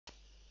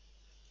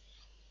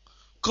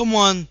Come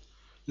on.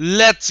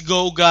 Let's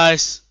go,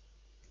 guys.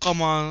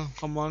 Come on,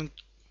 come on.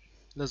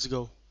 Let's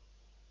go.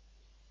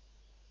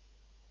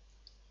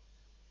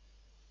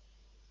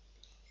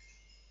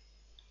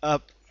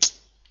 Up.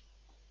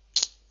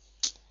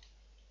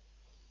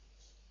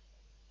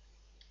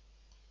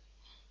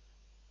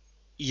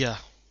 Yeah.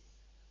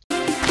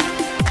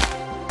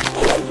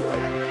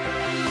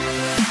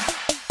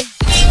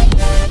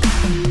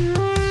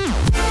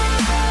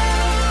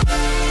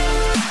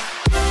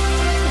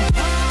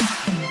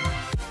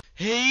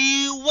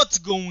 Hey, what's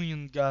going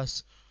on,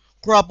 guys?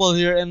 Crapple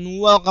here, and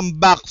welcome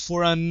back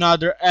for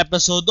another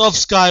episode of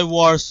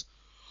Skywars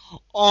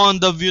on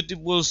the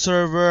beautiful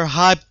server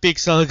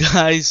Hypixel,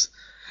 guys.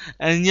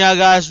 And yeah,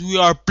 guys, we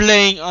are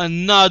playing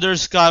another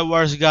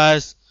Skywars,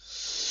 guys.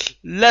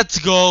 Let's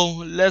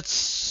go.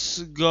 Let's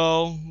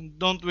go.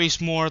 Don't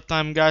waste more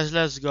time, guys.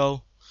 Let's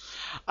go.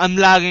 I'm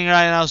lagging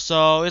right now,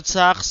 so it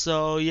sucks.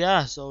 So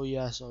yeah.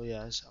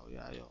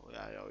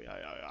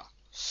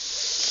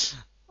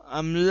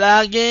 I'm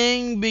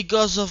lagging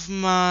because of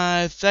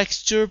my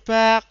texture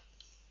pack.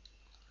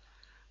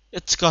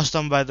 It's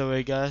custom, by the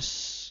way,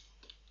 guys.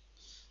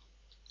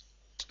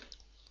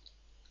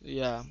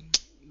 Yeah.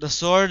 The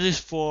sword is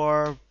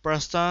for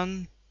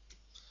Preston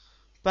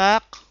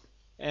pack,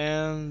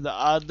 and the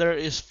other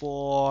is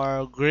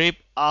for grape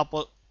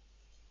apple.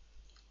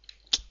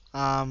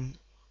 Um,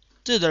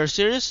 Dude, are you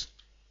serious?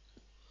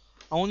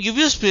 I won't give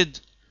you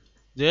speed,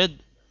 dude.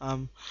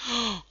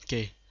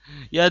 Okay.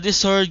 Yeah, this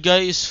sword,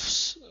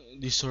 guys.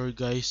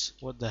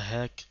 What the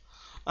heck?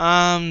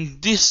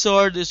 This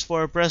sword is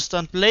for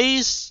Preston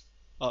Place.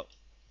 Oh,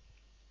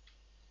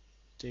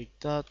 take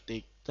that,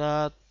 take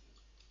that,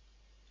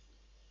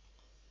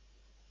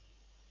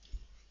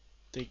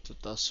 take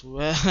that as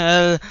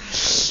well.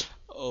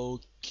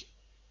 Okay.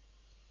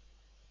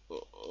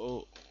 Oh,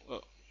 oh,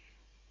 oh.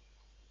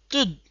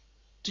 Dude,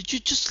 did you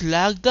just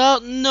lagged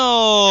out?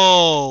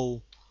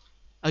 No!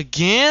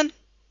 Again?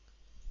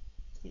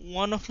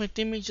 One of my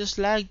teammates just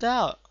lagged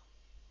out.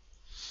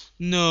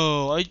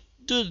 No,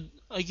 dude,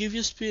 I gave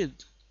you speed.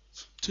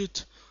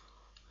 Dude,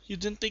 you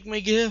didn't take my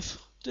gift.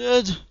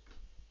 Dude, I'm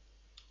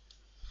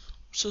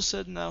so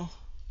sad now.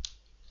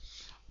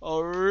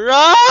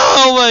 Alright,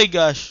 oh my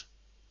gosh.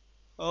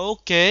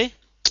 Okay,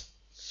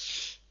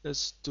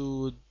 let's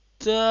do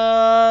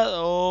that.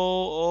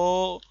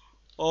 Oh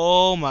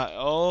my,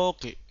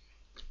 okay.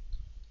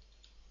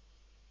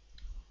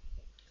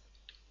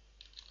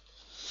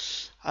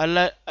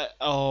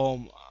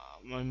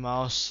 My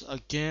mouse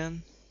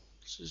again.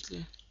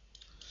 Seriously.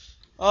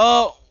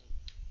 Oh,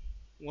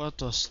 what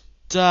was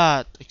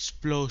that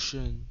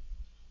explosion?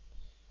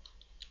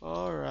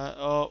 Alright,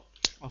 oh,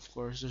 of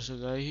course, there's a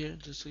guy here.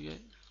 There's a guy.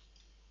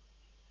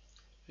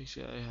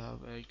 Actually, I have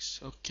eggs.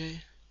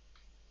 Okay.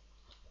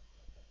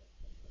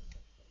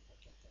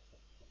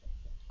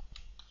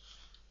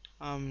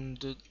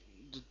 The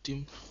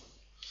team.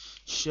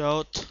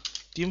 Shout.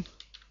 Team.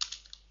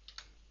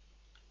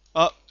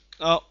 Oh,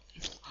 oh.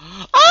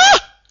 Ah!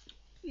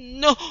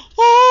 No!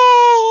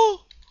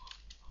 Oh!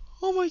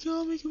 Oh my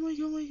god, my god, my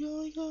god, my god,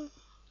 my god.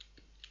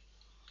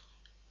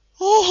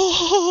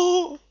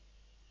 Oh!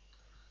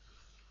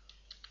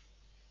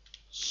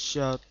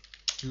 Shut.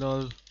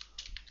 Lol.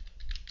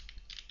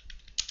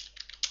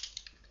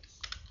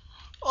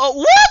 Oh,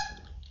 what?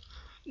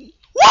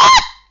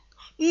 What?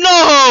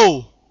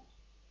 No!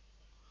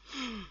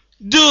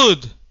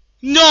 Dude!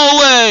 No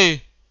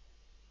way!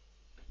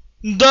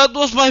 That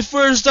was my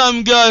first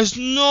time, guys.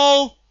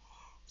 No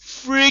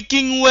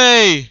freaking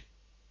way.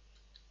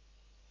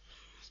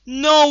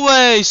 No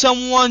way!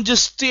 Someone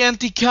just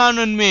TNT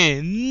cannon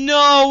me!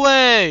 No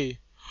way!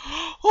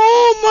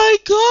 Oh my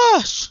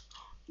gosh!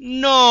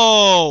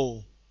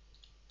 No!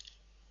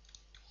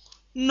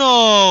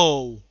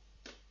 No!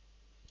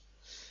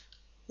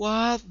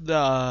 What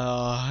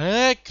the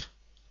heck?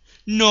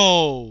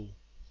 No!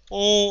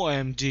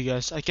 OMG,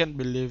 guys, I can't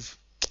believe.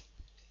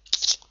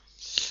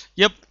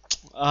 Yep.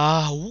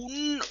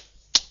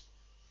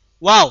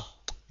 Wow!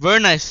 Very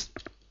nice.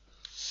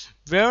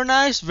 Very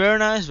nice, very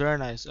nice, very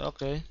nice.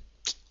 Okay.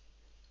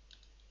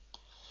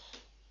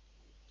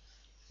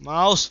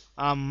 Mouse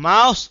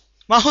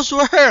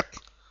work!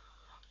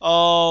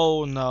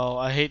 Oh no,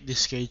 I hate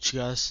this cage,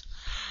 guys.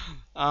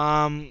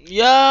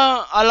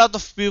 Yeah, a lot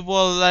of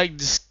people like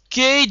this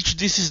cage.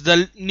 This is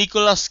the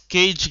Nicolas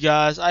Cage,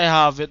 guys. I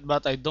have it,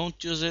 but I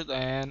don't use it,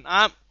 and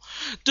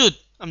dude,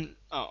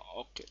 oh,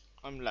 okay,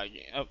 I'm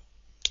lagging.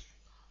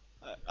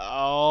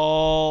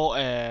 Oh,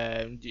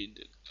 and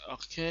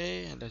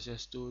okay, let's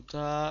just do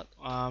that.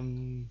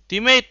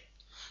 Teammate,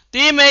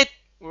 teammate,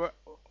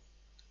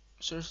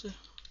 seriously,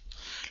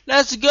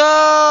 let's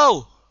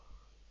go.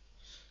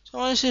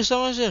 Someone's here,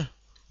 someone's here.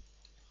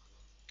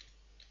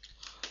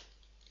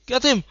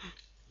 Get him.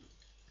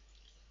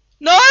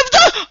 No,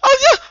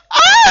 oh,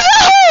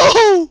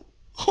 no!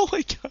 Oh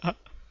my god.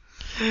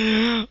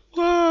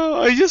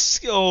 Wow,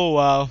 oh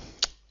wow.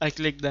 I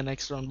clicked the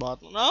next round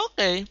button.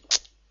 Okay.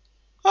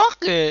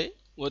 Okay.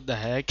 What the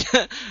heck?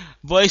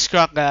 Voice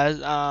crack, guys.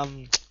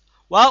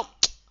 Well,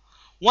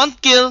 one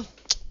kill.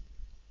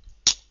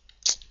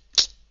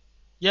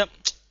 Yep.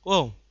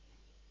 Whoa.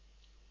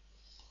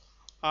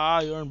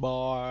 Iron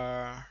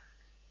bar.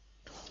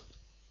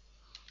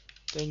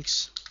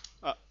 Thanks.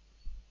 Uh,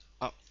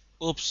 uh,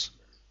 oops.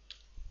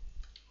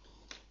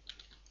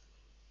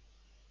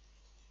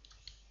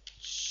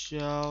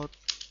 Shout.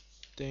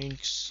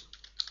 Thanks.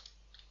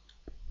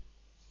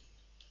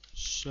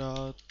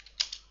 Shout.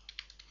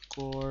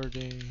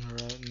 Recording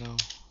right now.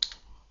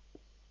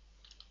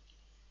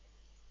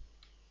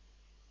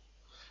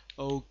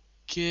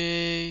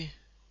 Okay.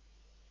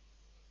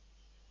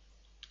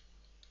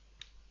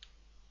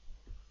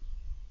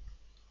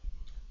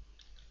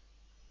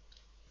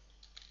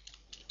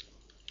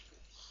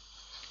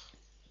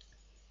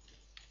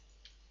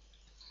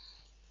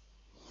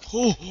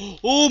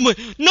 Oh my.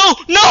 No!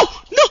 No!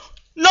 No!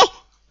 No!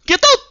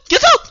 Get out!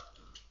 Get out!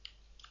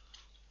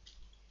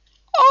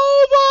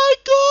 Oh my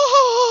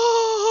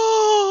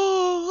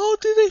god! How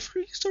did I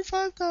freak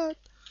survive that?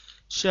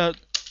 Shut.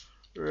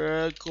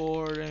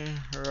 Recording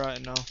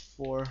right now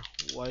for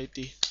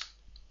Whitey.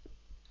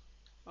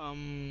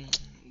 Um,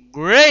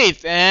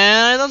 great,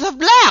 and I don't have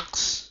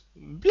blacks.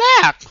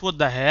 Black, what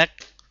the heck?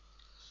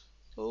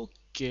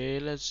 Okay,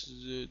 let's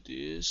do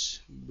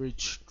this.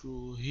 Bridge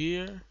through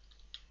here.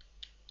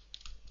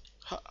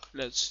 Ha,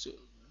 let's do.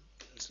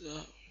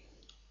 Uh,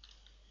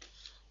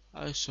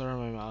 I saw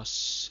my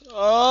mouse.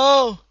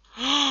 Oh,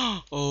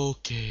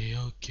 okay,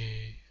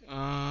 okay.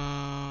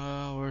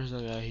 Where's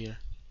the guy here?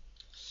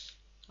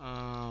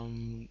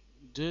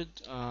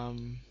 Dude.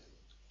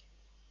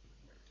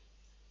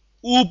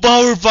 Ooh,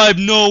 power 5,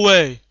 no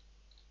way.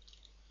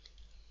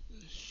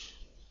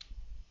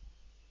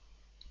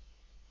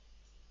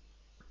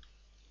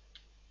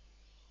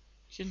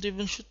 Can't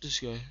even shoot this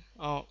guy.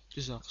 Oh,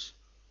 this sucks.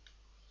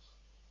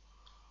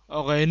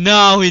 Okay,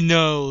 now he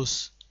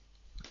knows.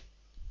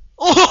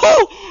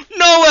 Oh,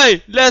 no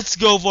way! Let's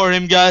go for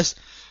him, guys.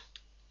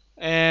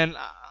 And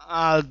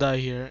I'll die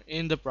here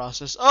in the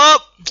process. Oh!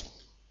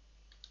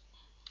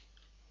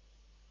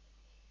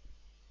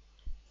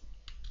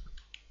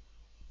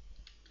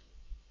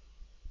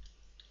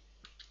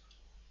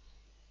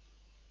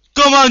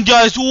 Come on,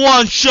 guys,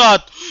 one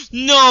shot!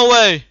 No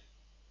way!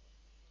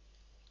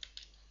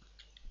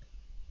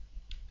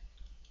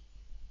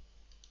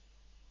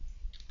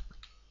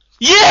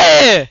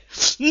 Yeah!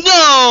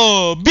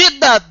 No! Beat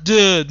that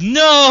dude!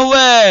 No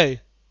way!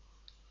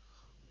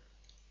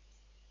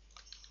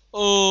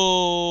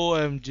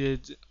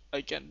 OMG.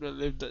 I can't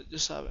believe that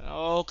just happened.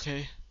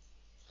 Okay.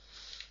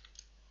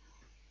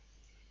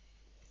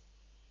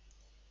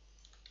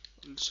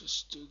 Let's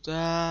just do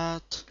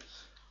that.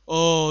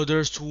 Oh,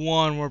 there's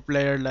one more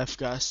player left,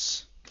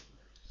 guys.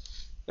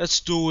 Let's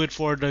do it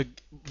for the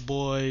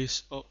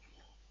boys. Oh,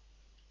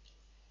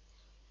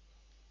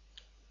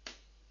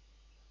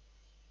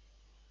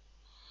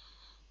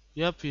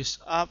 yep, he's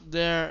up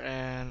there,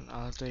 and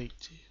I'll take.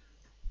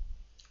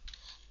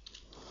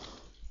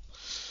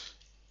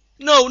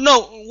 No,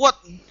 no, what?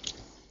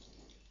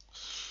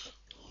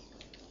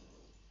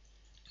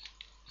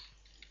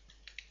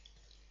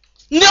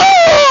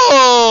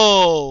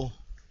 No!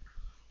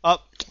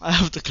 Up, I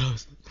have to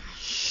close.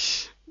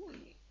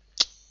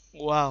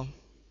 Wow.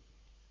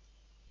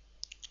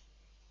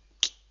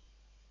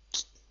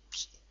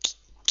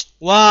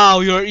 Wow,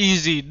 you're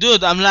easy.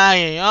 Dude, I'm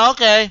lying.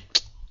 Okay.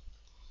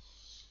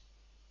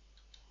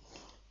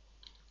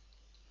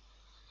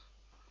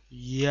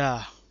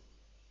 Yeah,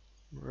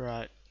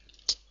 right.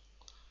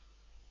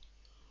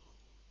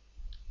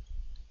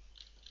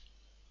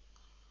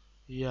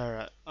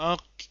 Yeah, right.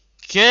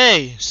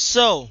 Okay,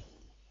 so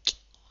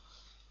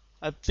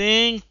I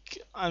think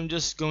I'm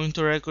just going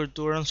to record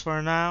 2 runs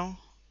for now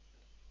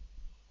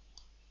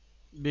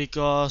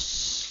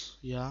because,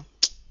 yeah,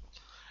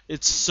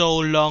 it's so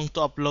long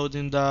to upload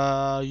in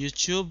the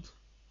YouTube.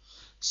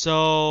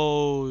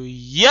 So,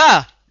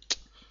 yeah.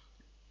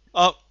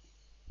 Oh,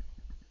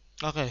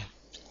 okay.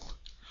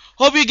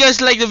 Hope you guys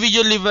like the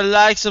video. Leave a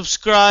like,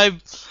 subscribe.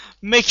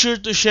 Make sure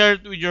to share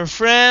it with your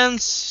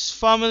friends,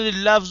 family,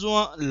 loved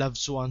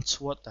ones.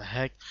 What the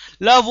heck,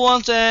 loved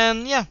ones,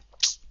 and yeah.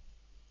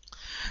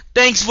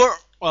 Thanks for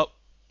well,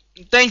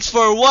 thanks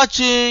for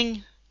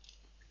watching.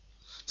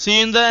 See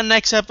you in the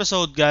next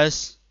episode,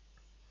 guys.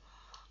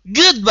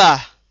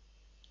 Goodbye.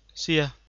 See ya.